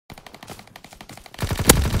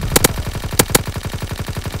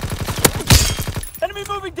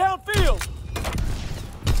moving downfield!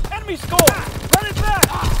 Enemy score! Run it back!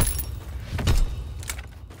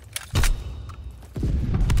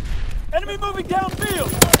 Enemy moving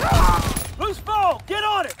downfield! Loose ball! Get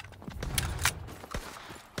on it!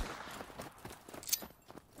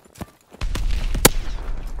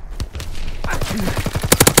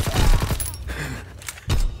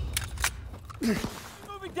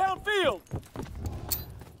 Moving downfield!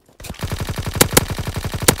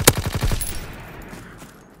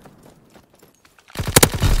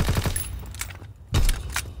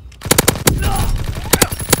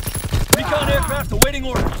 Recon aircraft awaiting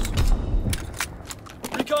orders.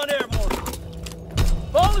 Recon airborne.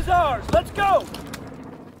 Ball is ours. Let's go.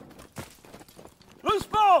 Loose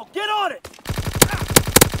ball. Get on it.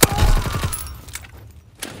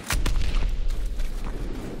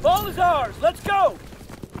 Ball is ours. Let's go.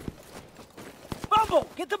 Bumble.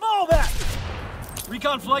 Get the ball back.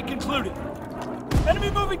 Recon flight concluded.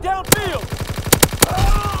 Enemy moving downfield.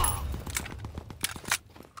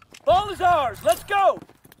 Ball is ours. Let's go.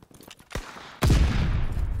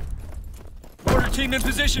 Mortar team in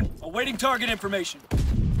position, awaiting target information. We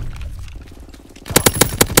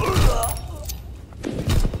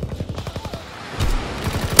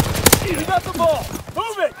got the ball.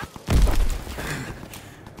 Move it.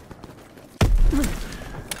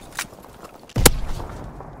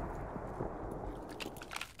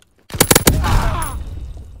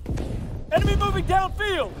 Enemy moving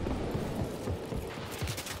downfield.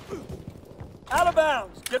 Out of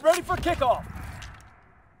bounds. Get ready for kickoff.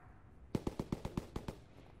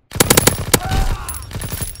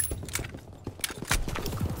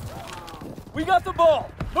 We got the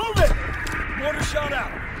ball. Move it. Mortar shot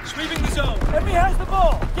out. Sweeping the zone. Enemy has the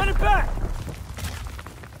ball. Get it back.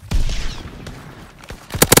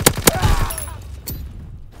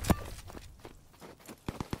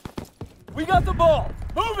 We got the ball.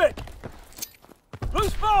 Move it.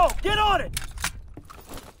 Loose ball. Get on it.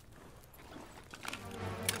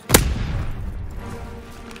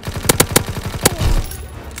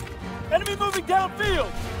 Enemy moving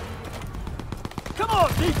downfield. Come on,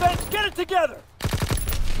 defense. Get it together.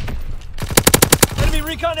 Enemy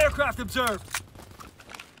recon aircraft observed.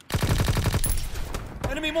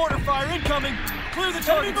 Enemy mortar fire incoming. Clear the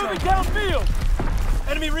target zone. Enemy moving downfield.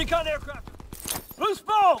 Enemy recon aircraft. Loose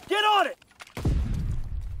ball. Get on it.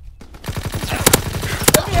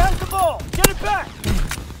 Enemy has the ball. Get it back.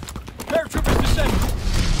 Paratroopers descending.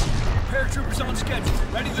 Paratroopers on schedule.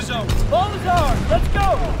 Ready the zone. Ball is ours. Let's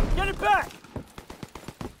go. Get it back.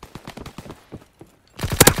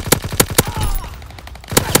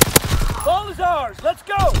 Ball is ours. Let's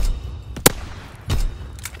go.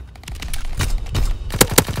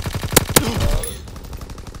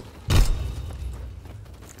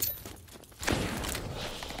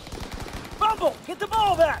 Bumble, get the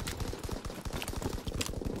ball back.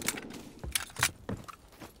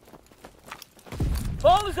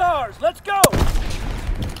 Ball is ours. Let's go.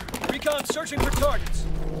 Recon searching for targets.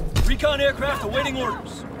 Recon aircraft awaiting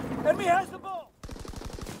orders. Enemy has the ball.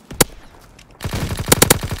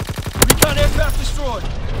 Recon aircraft destroyed.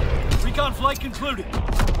 Recon flight concluded.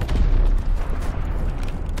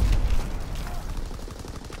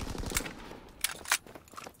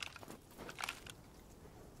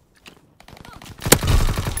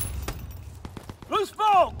 Loose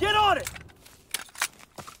ball! Get on it!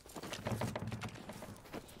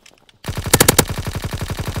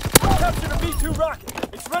 Captured a B-2 rocket.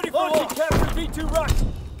 It's ready for launching. Captured B-2 rocket.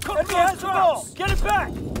 Enemy has the ball. Get it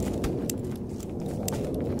back.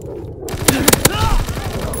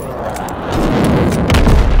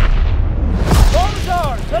 Ball is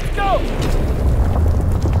ours. Let's go.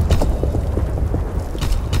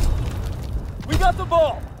 We got the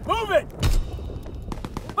ball. Move it.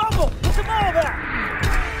 Bumble. Get the ball back.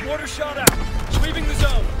 Mortar shot out. Sweeping the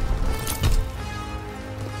zone.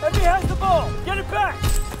 Enemy has the ball. Get it back.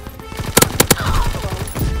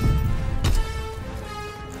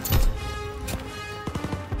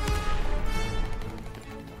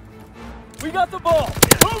 We got the ball.